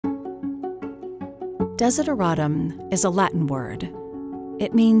Desideratum is a Latin word.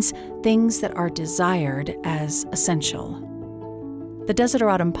 It means things that are desired as essential. The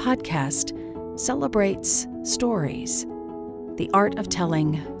Desideratum podcast celebrates stories, the art of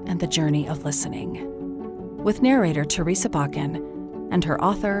telling and the journey of listening, with narrator Teresa Bakken and her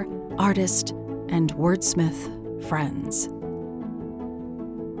author, artist, and wordsmith friends.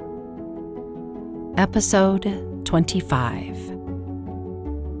 Episode 25.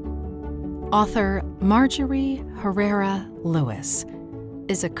 Author Marjorie Herrera Lewis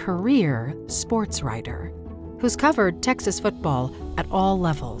is a career sports writer who's covered Texas football at all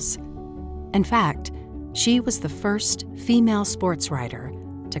levels. In fact, she was the first female sports writer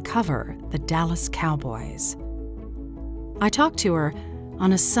to cover the Dallas Cowboys. I talked to her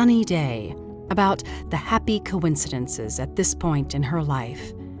on a sunny day about the happy coincidences at this point in her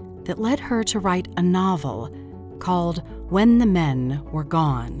life that led her to write a novel called When the Men Were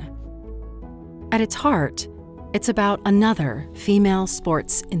Gone. At its heart, it's about another female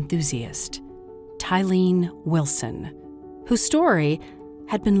sports enthusiast, Tylene Wilson, whose story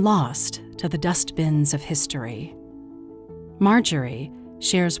had been lost to the dustbins of history. Marjorie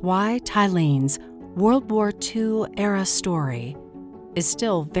shares why Tylene's World War II era story is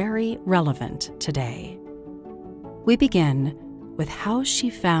still very relevant today. We begin with how she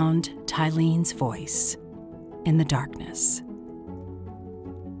found Tylene's voice in the darkness.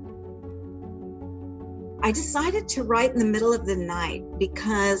 I decided to write in the middle of the night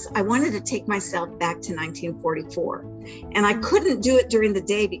because I wanted to take myself back to 1944. And I couldn't do it during the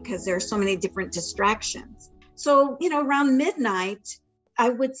day because there are so many different distractions. So, around midnight, I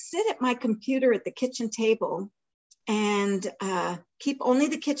would sit at my computer at the kitchen table and keep only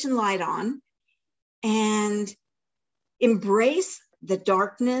the kitchen light on and embrace the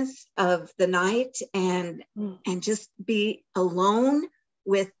darkness of the night and just be alone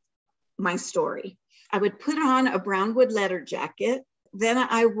with my story. I would put on a brownwood leather jacket. Then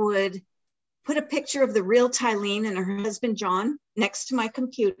I would put a picture of the real Tylene and her husband, John, next to my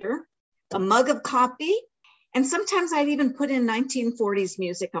computer, a mug of coffee. And sometimes I'd even put in 1940s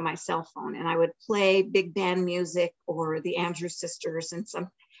music on my cell phone, and I would play big band music or the Andrews Sisters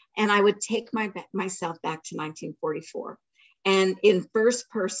and I would take myself back to 1944 and in first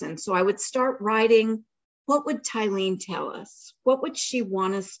person. So I would start writing, what would Tylene tell us? What would she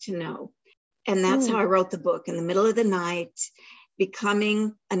want us to know? And that's how I wrote the book, in the middle of the night,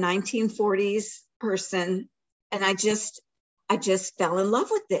 becoming a 1940s person. And I just fell in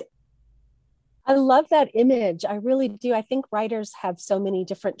love with it. I love that image. I really do. I think writers have so many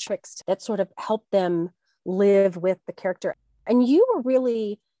different tricks that sort of help them live with the character. And you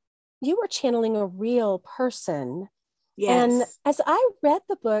were channeling a real person. Yes. And as I read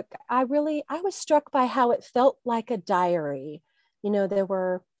the book, I was struck by how it felt like a diary.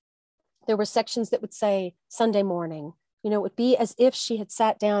 There were sections that would say Sunday morning. It would be as if she had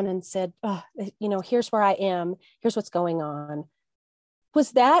sat down and said, here's where I am. Here's what's going on.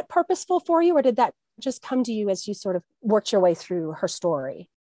 Was that purposeful for you, or did that just come to you as you sort of worked your way through her story?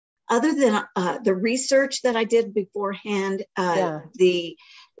 Other than the research that I did beforehand,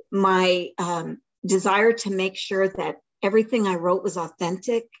 my desire to make sure that everything I wrote was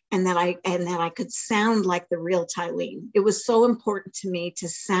authentic and that I could sound like the real Tylene. It was so important to me to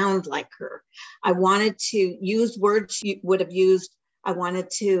sound like her. I wanted to use words she would have used. I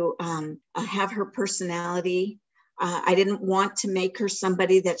wanted to have her personality. I didn't want to make her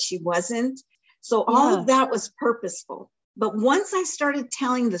somebody that she wasn't. So all of that was purposeful. But once I started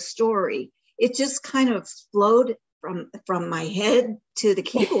telling the story, it just kind of flowed from my head to the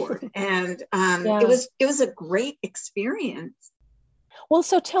keyboard. And it was a great experience. Well,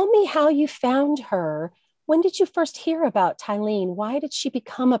 so tell me how you found her. When did you first hear about Tylene? Why did she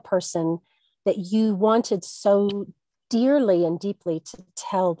become a person that you wanted so dearly and deeply to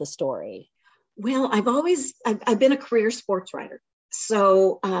tell the story? Well, I've been a career sports writer.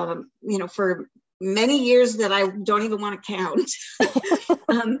 So, for many years that I don't even want to count,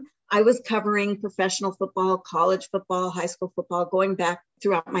 I was covering professional football, college football, high school football, going back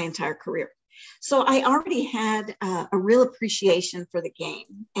throughout my entire career. So I already had a real appreciation for the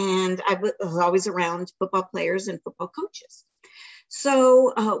game. And I was always around football players and football coaches.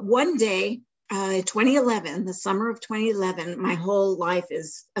 So one day, 2011, the summer of 2011, my whole life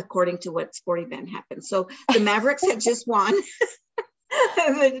is according to what sport event happened. So the Mavericks had just won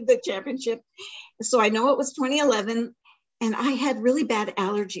the championship. So I know it was 2011. And I had really bad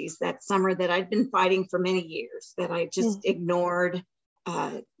allergies that summer that I'd been fighting for many years, that I just ignored,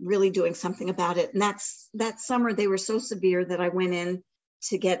 really doing something about it. And that summer, they were so severe that I went in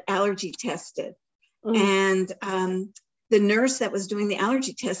to get allergy tested. And the nurse that was doing the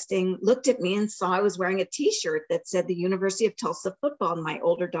allergy testing looked at me and saw I was wearing a t-shirt that said the University of Tulsa football, my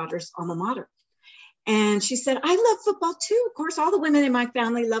older daughter's alma mater. And she said, I love football too. Of course, all the women in my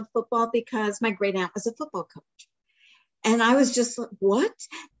family love football because my great aunt was a football coach. And I was just like, what?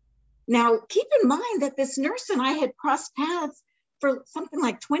 Now, keep in mind that this nurse and I had crossed paths for something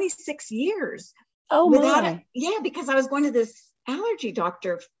like 26 years. Oh, my. Yeah, because I was going to this allergy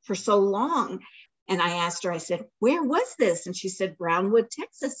doctor for so long. And I asked her, I said, where was this? And she said, Brownwood,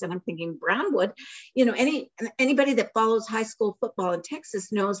 Texas. And I'm thinking, Brownwood, you know, anybody that follows high school football in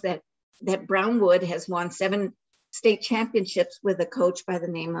Texas knows that Brownwood has won 7 state championships with a coach by the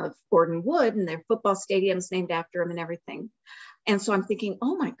name of Gordon Wood, and their football stadium's named after him and everything. And so I'm thinking,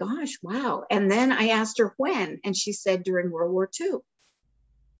 oh my gosh, wow. And then I asked her when, and she said during World War II.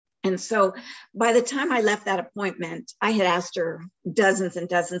 And so by the time I left that appointment, I had asked her dozens and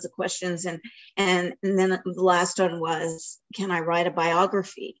dozens of questions. And then the last one was, can I write a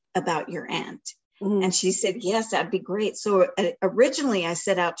biography about your aunt? Mm-hmm. And she said, yes, that'd be great. So originally I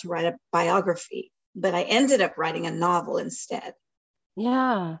set out to write a biography, but I ended up writing a novel instead.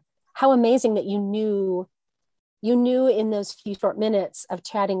 Yeah. How amazing that you knew in those few short minutes of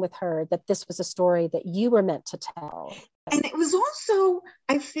chatting with her that this was a story that you were meant to tell. And it was also,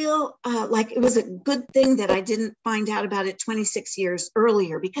 I feel like it was a good thing that I didn't find out about it 26 years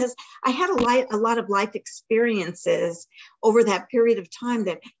earlier, because I had a lot of life experiences over that period of time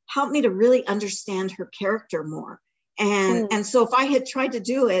that helped me to really understand her character more. And so if I had tried to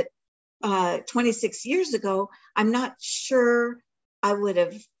do it 26 years ago, I'm not sure I would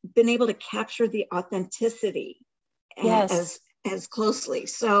have been able to capture the authenticity as closely.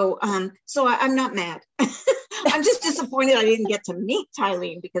 So I'm not mad. I'm just disappointed I didn't get to meet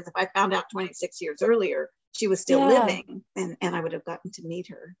Tylene, because if I found out 26 years earlier she was still living, and I would have gotten to meet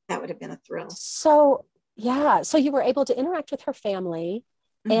her, that would have been a thrill. So you were able to interact with her family,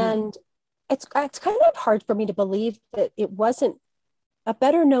 and it's kind of hard for me to believe that it wasn't a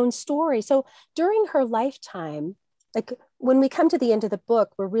better known story. So during her lifetime, like when we come to the end of the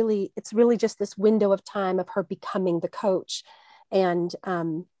book, it's really just this window of time of her becoming the coach. And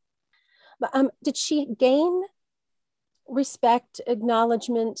did she gain respect,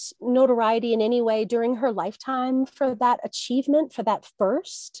 acknowledgement, notoriety in any way during her lifetime for that achievement, for that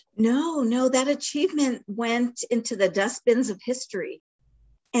first? No, that achievement went into the dustbins of history.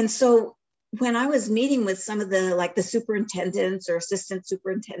 And so when I was meeting with some of the superintendents or assistant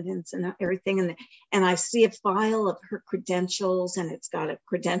superintendents and everything, and I see a file of her credentials, and it's got a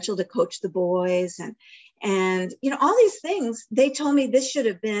credential to coach the boys, and you know, all these things, they told me this should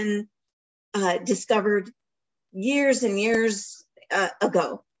have been discovered years and years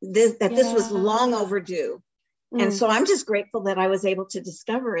ago, this was long overdue. And so I'm just grateful that I was able to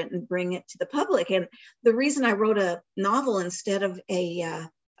discover it and bring it to the public. And the reason I wrote a novel instead of a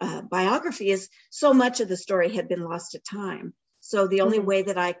biography is so much of the story had been lost to time. So the only way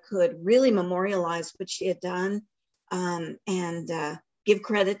that I could really memorialize what she had done and give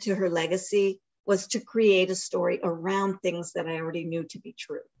credit to her legacy was to create a story around things that I already knew to be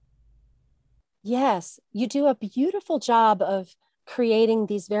true. Yes, you do a beautiful job of creating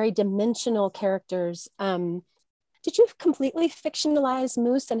these very dimensional characters. Did you completely fictionalize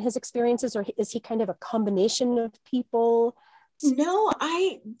Moose and his experiences, or is he kind of a combination of people? No,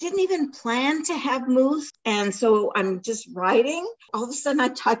 I didn't even plan to have Moose. And so I'm just writing. All of a sudden I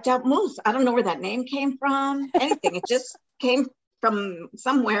typed out Moose. I don't know where that name came from, anything. It just came from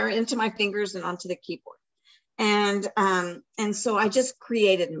somewhere into my fingers and onto the keyboard. And so I just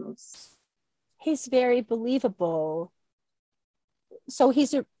created Moose. He's very believable. So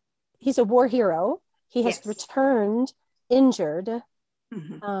he's a war hero. He has returned injured.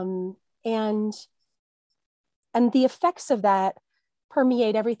 And the effects of that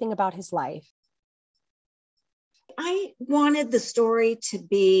permeate everything about his life. I wanted the story to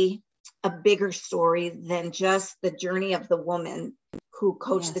be a bigger story than just the journey of the woman who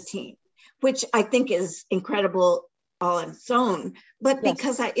coached the team, which I think is incredible all on its own. But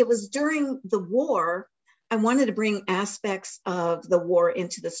because it was during the war, I wanted to bring aspects of the war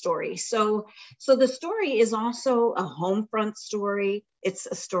into the story. So the story is also a home front story. It's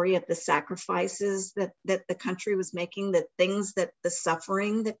a story of the sacrifices that the country was making, the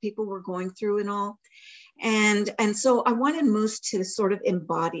suffering that people were going through and all. And so I wanted Moose to sort of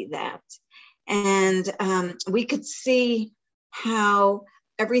embody that. And we could see how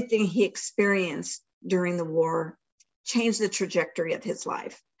everything he experienced during the war changed the trajectory of his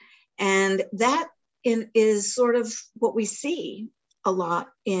life. And that is sort of what we see a lot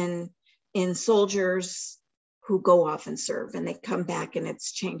in soldiers who go off and serve, and they come back and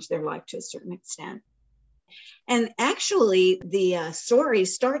it's changed their life to a certain extent. And actually, the story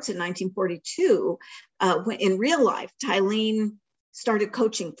starts in 1942. When, in real life, Tylene started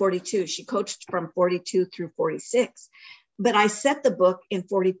coaching 42. She coached from 42 through 46. But I set the book in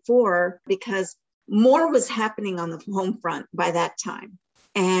 44 because more was happening on the home front by that time.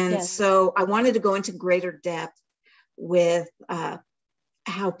 And so I wanted to go into greater depth with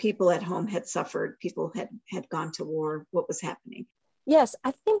how people at home had suffered, people had gone to war, what was happening. Yes,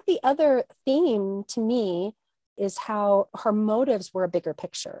 I think the other theme to me is how her motives were a bigger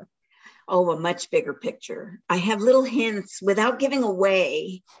picture. Oh, a much bigger picture. I have little hints without giving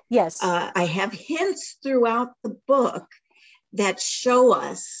away. Yes. I have hints throughout the book that show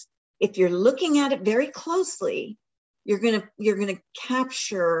us, if you're looking at it very closely, you're gonna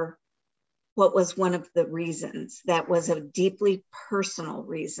capture what was one of the reasons. That was a deeply personal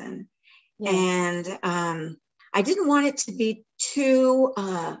reason. Yes. And I didn't want it to be too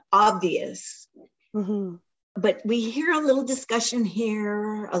obvious. Mm-hmm. But we hear a little discussion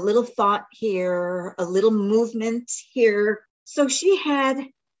here, a little thought here, a little movement here. So she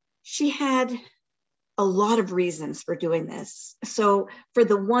had a lot of reasons for doing this. So for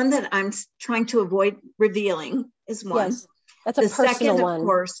the one that I'm trying to avoid revealing is one. Yes, that's a personal one. Of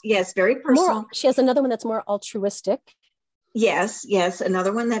course, yes, very personal. She has another one that's more altruistic. Yes.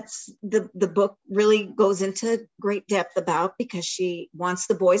 Another one that's the book really goes into great depth about, because she wants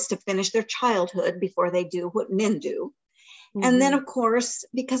the boys to finish their childhood before they do what men do. Mm-hmm. And then, of course,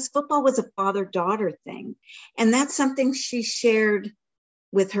 because football was a father-daughter thing. And that's something she shared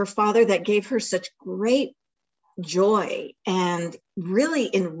with her father that gave her such great joy and really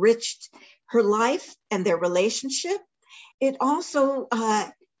enriched her life and their relationship. It also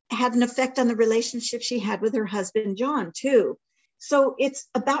had an effect on the relationship she had with her husband, John, too. So it's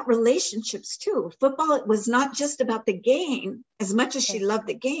about relationships, too. Football, it was not just about the game. As much as she loved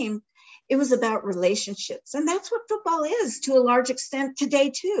the game, it was about relationships. And that's what football is to a large extent today,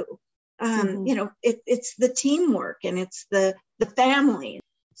 too. You know, it's the teamwork and it's the family.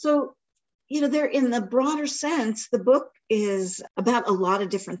 So, you know, they're in the broader sense, the book is about a lot of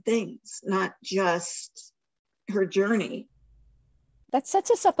different things, not just her journey. That sets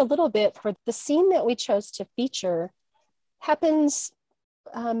us up a little bit for the scene that we chose to feature happens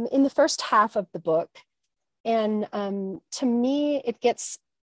in the first half of the book. And to me, it gets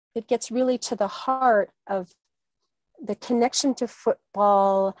really to the heart of the connection to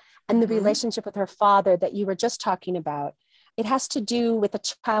football and the relationship with her father that you were just talking about. It has to do with a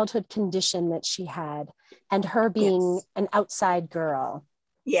childhood condition that she had and her being an outside girl.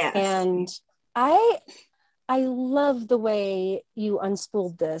 Yes. And I love the way you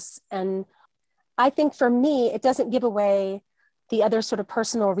unspooled this. And I think for me, it doesn't give away the other sort of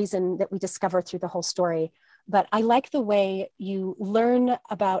personal reason that we discover through the whole story. But I like the way you learn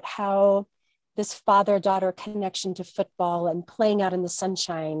about how this father-daughter connection to football and playing out in the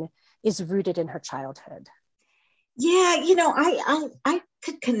sunshine is rooted in her childhood. Yeah, you know, I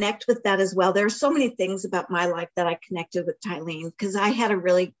could connect with that as well. There are so many things about my life that I connected with Tylene, because I had a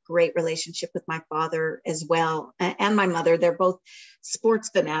really great relationship with my father as well, and my mother. They're both sports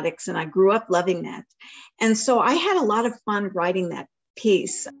fanatics, and I grew up loving that. And so I had a lot of fun writing that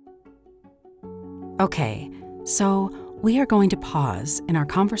piece. Okay, so we are going to pause in our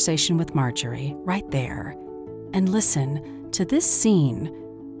conversation with Marjorie right there and listen to this scene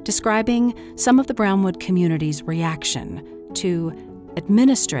describing some of the Brownwood community's reaction to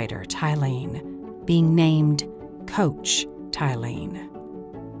Administrator Tylene being named Coach Tylene.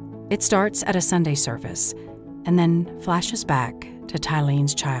 It starts at a Sunday service and then flashes back to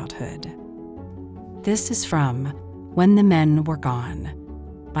Tylene's childhood. This is from When the Men Were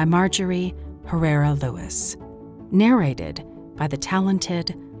Gone by Marjorie Herrera Lewis, narrated by the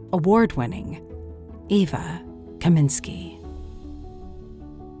talented, award-winning Eva Kaminsky.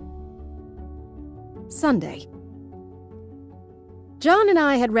 Sunday. John and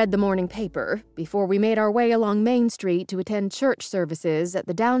I had read the morning paper before we made our way along Main Street to attend church services at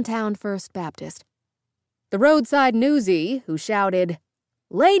the downtown First Baptist. The roadside newsie, who shouted,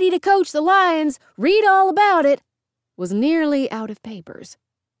 "Lady to coach the Lions, read all about it," was nearly out of papers.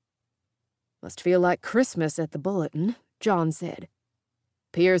 "Must feel like Christmas at the Bulletin," John said.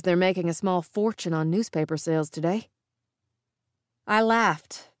 "'Pears they're making a small fortune on newspaper sales today." I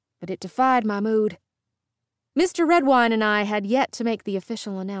laughed, but it defied my mood. Mr. Redwine and I had yet to make the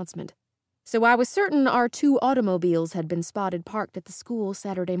official announcement, so I was certain our 2 automobiles had been spotted parked at the school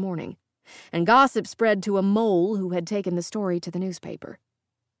Saturday morning, and gossip spread to a mole who had taken the story to the newspaper.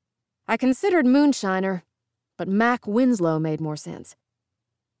 I considered Moonshiner, but Mac Winslow made more sense.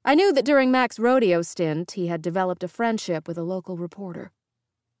 I knew that during Mac's rodeo stint, he had developed a friendship with a local reporter.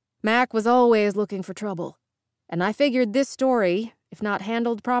 Mac was always looking for trouble, and I figured this story, if not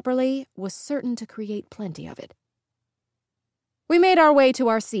handled properly, was certain to create plenty of it. We made our way to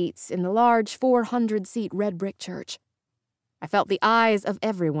our seats in the large 400-seat red brick church. I felt the eyes of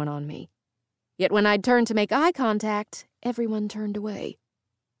everyone on me. Yet when I'd turned to make eye contact, everyone turned away.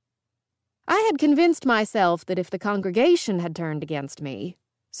 I had convinced myself that if the congregation had turned against me,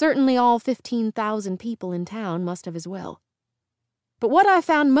 certainly all 15,000 people in town must have as well. But what I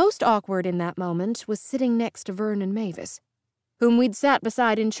found most awkward in that moment was sitting next to Vern and Mavis, whom we'd sat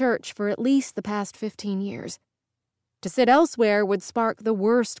beside in church for at least the past 15 years. To sit elsewhere would spark the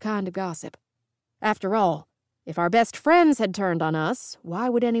worst kind of gossip. After all, if our best friends had turned on us, why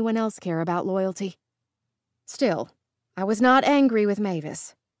would anyone else care about loyalty? Still, I was not angry with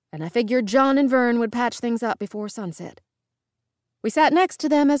Mavis, and I figured John and Vern would patch things up before sunset. We sat next to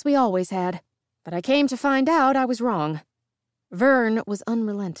them as we always had, but I came to find out I was wrong. Vern was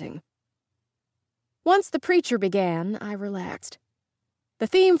unrelenting. Once the preacher began, I relaxed. The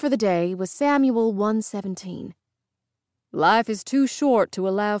theme for the day was Samuel 1:17. "Life is too short to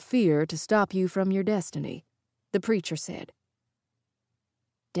allow fear to stop you from your destiny," the preacher said.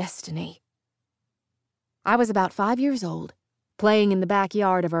 Destiny. I was about 5 years old, playing in the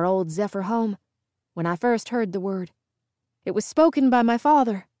backyard of our old Zephyr home, when I first heard the word. It was spoken by my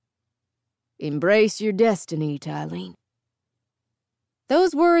father. "Embrace your destiny, Tylene."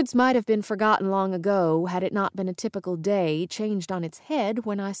 Those words might have been forgotten long ago had it not been a typical day changed on its head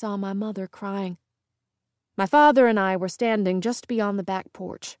when I saw my mother crying. My father and I were standing just beyond the back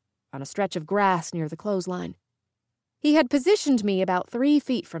porch, on a stretch of grass near the clothesline. He had positioned me about 3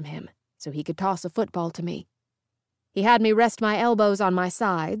 feet from him, so he could toss a football to me. He had me rest my elbows on my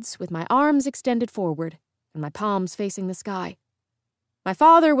sides, with my arms extended forward, and my palms facing the sky. My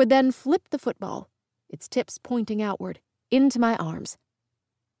father would then flip the football, its tips pointing outward, into my arms.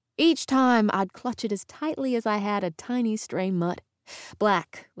 Each time I'd clutch it as tightly as I had a tiny stray mutt,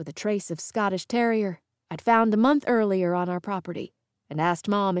 black with a trace of Scottish Terrier I'd found a month earlier on our property, and asked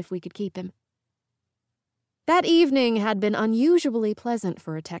Mom if we could keep him. That evening had been unusually pleasant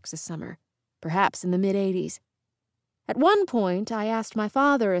for a Texas summer, perhaps in the mid-'80s. At one point, I asked my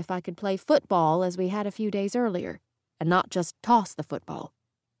father if I could play football as we had a few days earlier, and not just toss the football.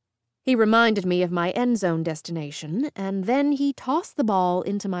 He reminded me of my end zone destination, and then he tossed the ball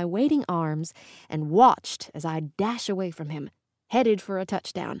into my waiting arms and watched as I'd dash away from him, headed for a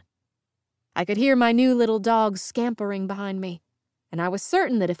touchdown. I could hear my new little dog scampering behind me, and I was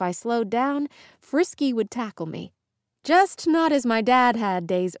certain that if I slowed down, Frisky would tackle me. Just not as my dad had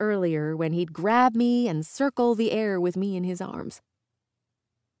days earlier when he'd grab me and circle the air with me in his arms.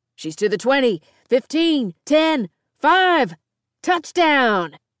 "She's to the 20, 15, 10, 5,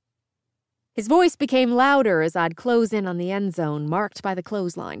 touchdown!" His voice became louder as I'd close in on the end zone marked by the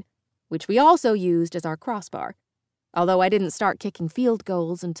clothesline, which we also used as our crossbar, although I didn't start kicking field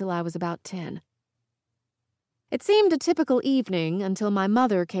goals until I was about 10. It seemed a typical evening until my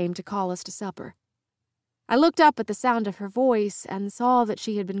mother came to call us to supper. I looked up at the sound of her voice and saw that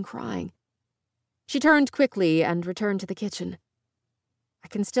she had been crying. She turned quickly and returned to the kitchen. I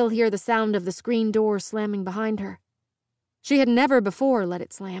can still hear the sound of the screen door slamming behind her. She had never before let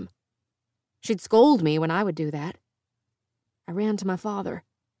it slam. She'd scold me when I would do that. I ran to my father.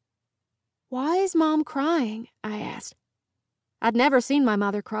 "Why is Mom crying?" I asked. I'd never seen my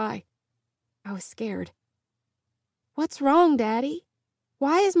mother cry. I was scared. "What's wrong, Daddy?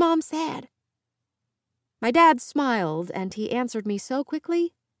 Why is Mom sad?" My dad smiled, and he answered me so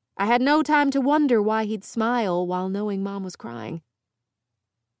quickly, I had no time to wonder why he'd smile while knowing Mom was crying.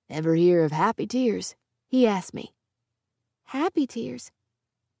 "Ever hear of happy tears?" he asked me. "Happy tears?"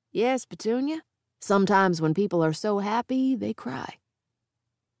 "Yes, Petunia. Sometimes when people are so happy, they cry."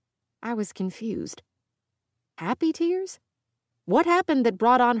 I was confused. Happy tears? What happened that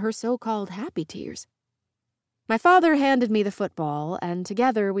brought on her so-called happy tears? My father handed me the football, and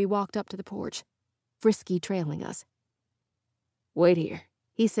together we walked up to the porch, Frisky trailing us. "Wait here,"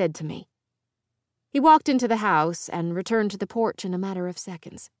 he said to me. He walked into the house and returned to the porch in a matter of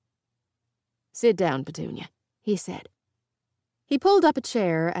seconds. "Sit down, Petunia," he said. He pulled up a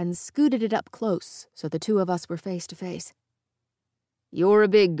chair and scooted it up close so the two of us were face to face. "You're a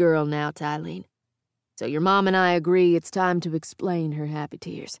big girl now, Tylene, so your mom and I agree it's time to explain her happy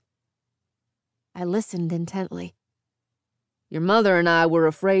tears." I listened intently. "Your mother and I were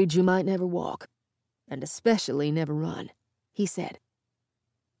afraid you might never walk, and especially never run," he said.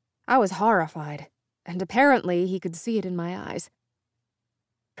 I was horrified, and apparently he could see it in my eyes.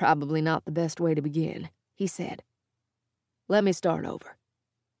 "Probably not the best way to begin," he said. "Let me start over."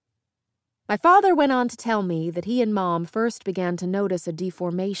 My father went on to tell me that he and Mom first began to notice a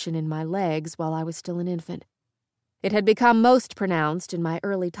deformation in my legs while I was still an infant. It had become most pronounced in my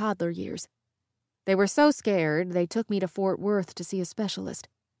early toddler years. They were so scared they took me to Fort Worth to see a specialist.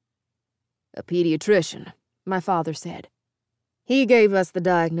 A pediatrician, my father said. He gave us the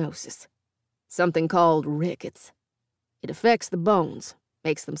diagnosis. Something called rickets. It affects the bones,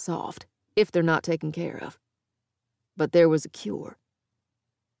 makes them soft, if they're not taken care of. But there was a cure.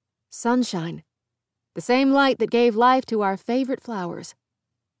 Sunshine. The same light that gave life to our favorite flowers,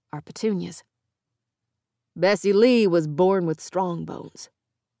 our petunias. Bessie Lee was born with strong bones,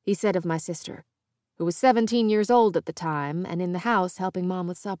 he said of my sister, who was 17 years old at the time and in the house helping Mom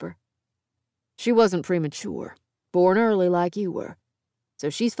with supper. She wasn't premature, born early like you were, so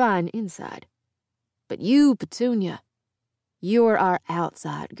she's fine inside. But you, Petunia, you're our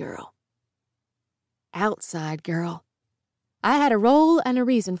outside girl. Outside girl. I had a role and a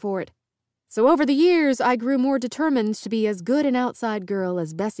reason for it. So over the years, I grew more determined to be as good an outside girl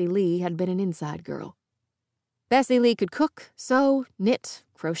as Bessie Lee had been an inside girl. Bessie Lee could cook, sew, knit,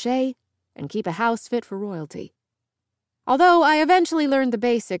 crochet, and keep a house fit for royalty. Although I eventually learned the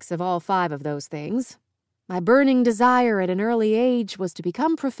basics of all 5 of those things, my burning desire at an early age was to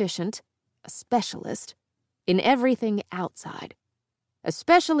become proficient, a specialist, in everything outside,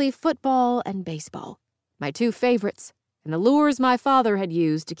 especially football and baseball, my 2 favorites, and the lures my father had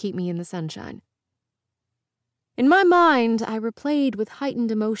used to keep me in the sunshine. In my mind, I replayed with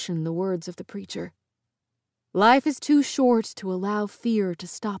heightened emotion the words of the preacher. Life is too short to allow fear to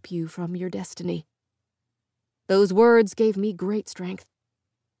stop you from your destiny. Those words gave me great strength.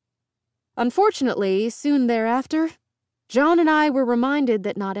 Unfortunately, soon thereafter, John and I were reminded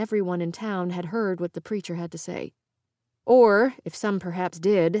that not everyone in town had heard what the preacher had to say. Or, if some perhaps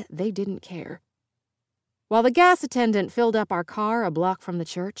did, they didn't care. While the gas attendant filled up our car a block from the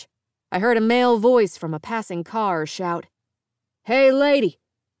church, I heard a male voice from a passing car shout, "Hey, lady,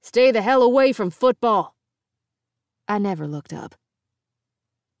 stay the hell away from football." I never looked up.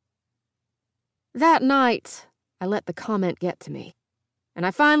 That night, I let the comment get to me, and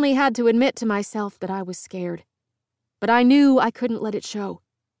I finally had to admit to myself that I was scared. But I knew I couldn't let it show.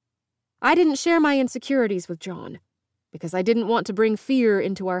 I didn't share my insecurities with John, because I didn't want to bring fear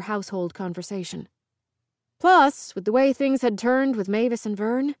into our household conversation. Plus, with the way things had turned with Mavis and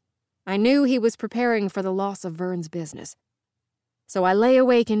Vern, I knew he was preparing for the loss of Vern's business. So I lay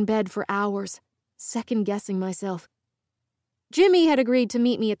awake in bed for hours, second-guessing myself. Jimmy had agreed to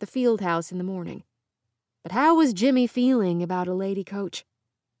meet me at the field house in the morning. But how was Jimmy feeling about a lady coach?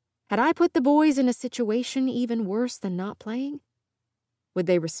 Had I put the boys in a situation even worse than not playing? Would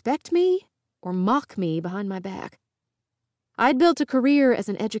they respect me or mock me behind my back? I'd built a career as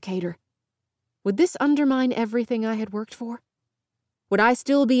an educator. Would this undermine everything I had worked for? Would I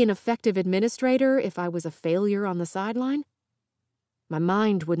still be an effective administrator if I was a failure on the sideline? My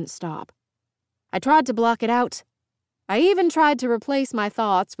mind wouldn't stop. I tried to block it out. I even tried to replace my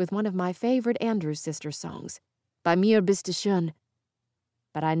thoughts with one of my favorite Andrews Sisters songs, by Mir Bist du Schön.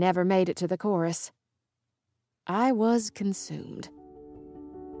 But I never made it to the chorus. I was consumed.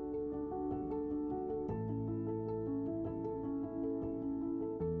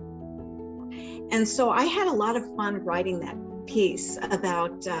 And so I had a lot of fun writing that piece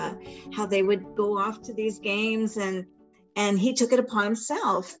about how they would go off to these games, and he took it upon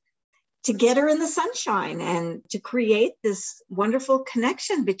himself to get her in the sunshine and to create this wonderful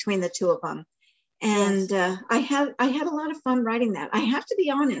connection between the 2 of them. And yes. I had a lot of fun writing that. I have to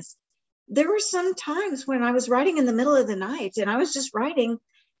be honest, there were some times when I was writing in the middle of the night and I was just writing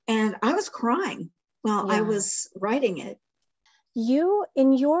and I was crying while I was writing it. You,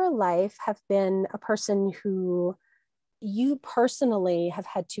 in your life, have been a person who you personally have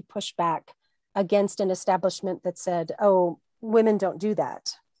had to push back against an establishment that said, oh, women don't do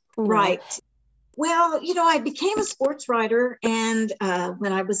that. Right. Well, I became a sports writer, and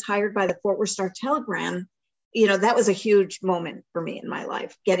when I was hired by the Fort Worth Star-Telegram, that was a huge moment for me in my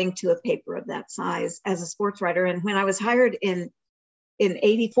life, getting to a paper of that size as a sports writer. And when I was hired in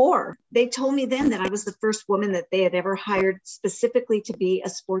 84, they told me then that I was the first woman that they had ever hired specifically to be a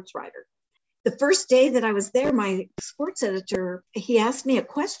sports writer. The first day that I was there, my sports editor, he asked me a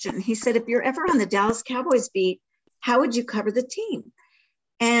question. He said, if you're ever on the Dallas Cowboys beat, how would you cover the team?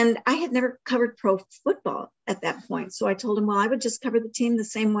 And I had never covered pro football at that point. So I told him, well, I would just cover the team the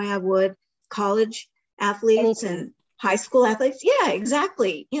same way I would college athletes and high school athletes. Yeah,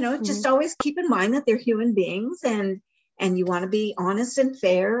 exactly. Just always keep in mind that they're human beings and you want to be honest and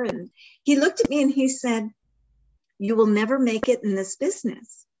fair. And he looked at me and he said, you will never make it in this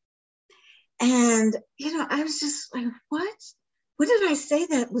business. And, I was just like, what? What did I say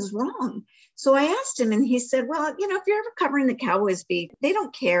that was wrong? So I asked him and he said, well, if you're ever covering the Cowboys beat, they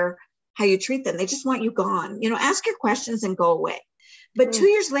don't care how you treat them. They just want you gone. Ask your questions and go away. But 2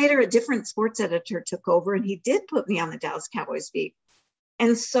 years later, a different sports editor took over, and he did put me on the Dallas Cowboys beat.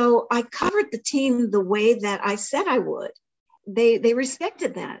 And so I covered the team the way that I said I would. They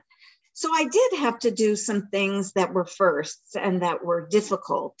respected that. So I did have to do some things that were firsts and that were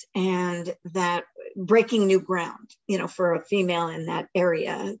difficult and that breaking new ground, for a female in that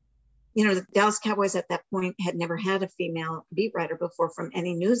area. The Dallas Cowboys at that point had never had a female beat writer before from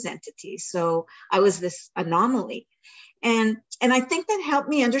any news entity. So I was this anomaly. And I think that helped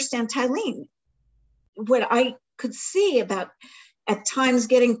me understand Tylene. What I could see about at times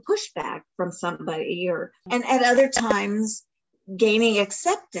getting pushback from somebody and at other times gaining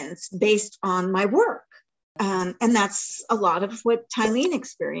acceptance based on my work. And that's a lot of what Tylene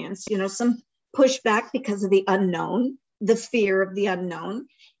experienced, some pushback because of the unknown, the fear of the unknown.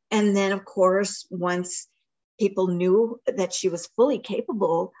 And then, of course, once people knew that she was fully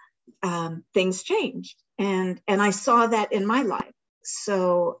capable, things changed. And I saw that in my life.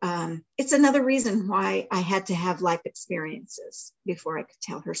 So it's another reason why I had to have life experiences before I could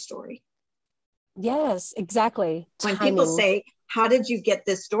tell her story. Yes, exactly. When people say, how did you get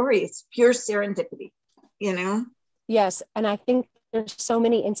this story? It's pure serendipity, Yes. And I think there's so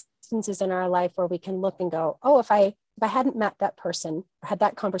many instances in our life where we can look and go, oh, if I hadn't met that person or had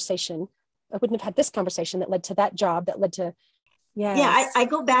that conversation, I wouldn't have had this conversation that led to that job that led to, yeah. I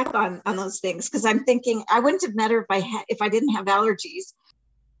go back on those things because I'm thinking I wouldn't have met her if I didn't have allergies.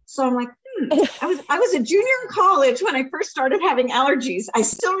 So I'm like, I was a junior in college when I first started having allergies. I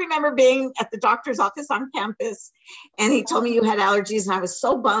still remember being at the doctor's office on campus, and he told me you had allergies, and I was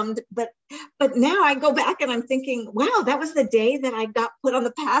so bummed. But now I go back and I'm thinking, wow, that was the day that I got put on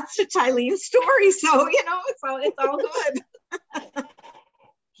the path to Tylene's story. So it's all good.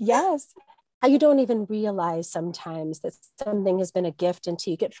 Yes. You don't even realize sometimes that something has been a gift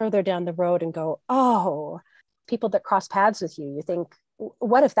until you get further down the road and go, oh, people that cross paths with you, you think,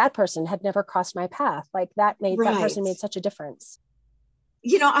 what if that person had never crossed my path? Like that person made such a difference.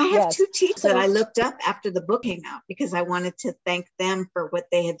 I have two teachers that I looked up after the book came out because I wanted to thank them for what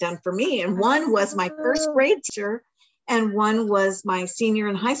they had done for me. And one was my first grade teacher and one was my senior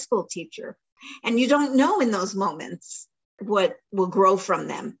in high school teacher. And you don't know in those moments what will grow from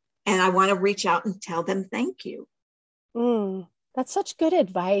them. And I want to reach out and tell them thank you. That's such good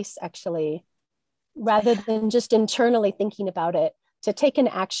advice, actually, rather than just internally thinking about it, to take an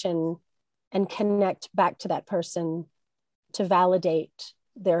action and connect back to that person to validate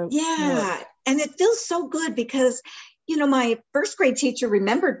their work. And it feels so good because, my first grade teacher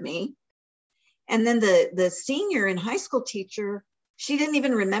remembered me. And then the senior in high school teacher, she didn't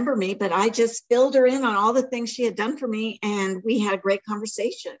even remember me, but I just filled her in on all the things she had done for me. And we had a great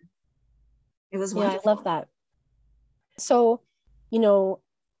conversation. It was wonderful. I love that. So,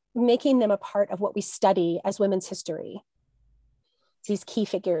 making them a part of what we study as women's history, these key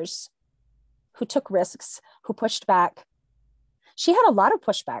figures who took risks, who pushed back. She had a lot of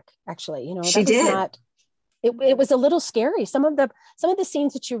pushback, actually. She did. It was a little scary. Some of the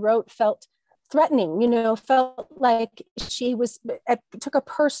scenes that you wrote felt threatening, felt like she took a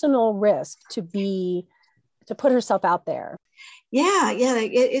personal risk to put herself out there.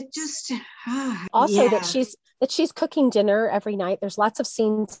 It just also that she's cooking dinner every night. There's lots of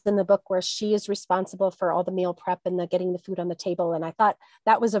scenes in the book where she is responsible for all the meal prep and getting the food on the table. And I thought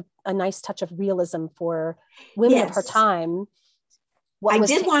that was a nice touch of realism for women of her time. I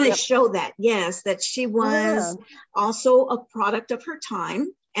did want to show that, that she was also a product of her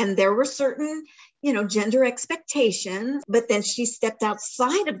time. And there were certain, gender expectations, but then she stepped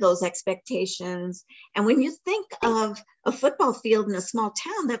outside of those expectations. And when you think of a football field in a small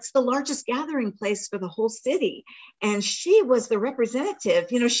town, that's the largest gathering place for the whole city. And she was the representative.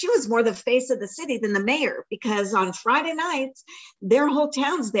 She was more the face of the city than the mayor, because on Friday nights, their whole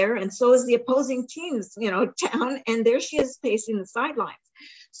town's there. And so is the opposing team's, town. And there she is facing the sidelines.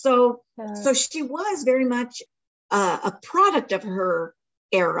 So she was very much a product of her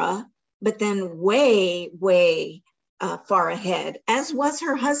era, but then way, way far ahead, as was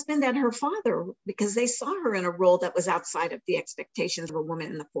her husband and her father, because they saw her in a role that was outside of the expectations of a woman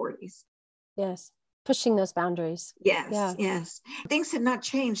in the 40s. Yes, pushing those boundaries. Yes. Things had not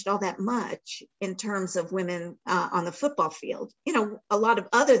changed all that much in terms of women on the football field. A lot of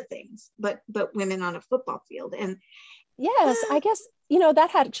other things, but women on a football field. And yes, I guess,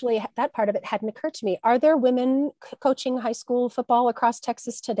 that part of it hadn't occurred to me. Are there women coaching high school football across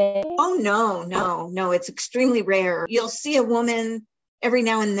Texas today? Oh, no. It's extremely rare. You'll see a woman every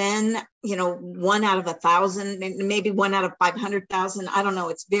now and then, 1 out of 1,000, maybe 1 out of 500,000. I don't know.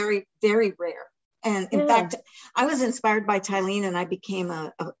 It's very, very rare. And in fact, I was inspired by Tylene, and I became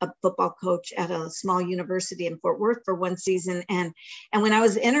a football coach at a small university in Fort Worth for one season. And when I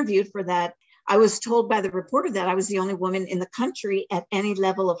was interviewed for that, I was told by the reporter that I was the only woman in the country at any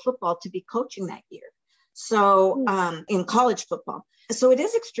level of football to be coaching that year. So in college football. So it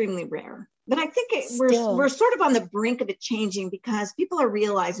is extremely rare. But I think we're sort of on the brink of it changing, because people are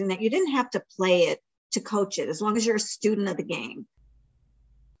realizing that you didn't have to play it to coach it, as long as you're a student of the game.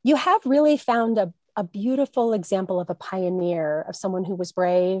 You have really found a beautiful example of a pioneer, of someone who was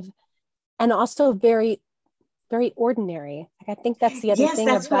brave and also very, very ordinary. Like, I think that's the other thing.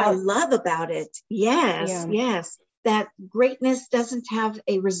 Yes, that's what I love about it. Yes. That greatness doesn't have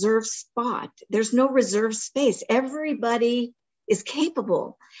a reserved spot. There's no reserved space. Everybody is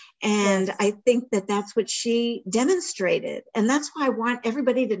capable. And I think that that's what she demonstrated. And that's why I want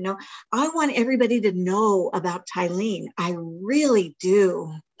everybody to know. I want everybody to know about Tylene. I really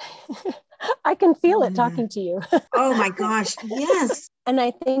do. I can feel it talking to you. Oh my gosh, yes. And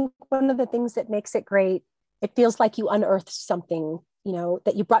I think one of the things that makes it great, it feels like you unearthed something,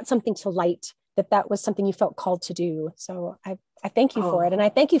 that you brought something to light, that was something you felt called to do. So I thank you for it. And I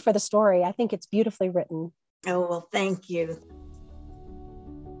thank you for the story. I think it's beautifully written. Oh, well, thank you.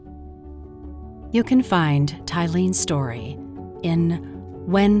 You can find Tylene's story in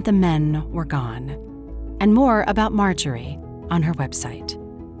When the Men Were Gone, and more about Marjorie on her website.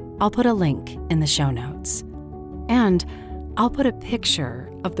 I'll put a link in the show notes. And I'll put a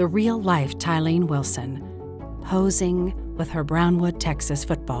picture of the real-life Tylene Wilson posing with her Brownwood, Texas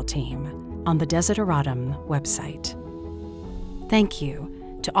football team on the Desideratum website. Thank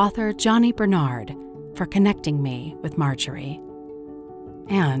you to author Johnny Bernard for connecting me with Marjorie.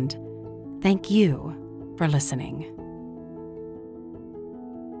 And thank you for listening.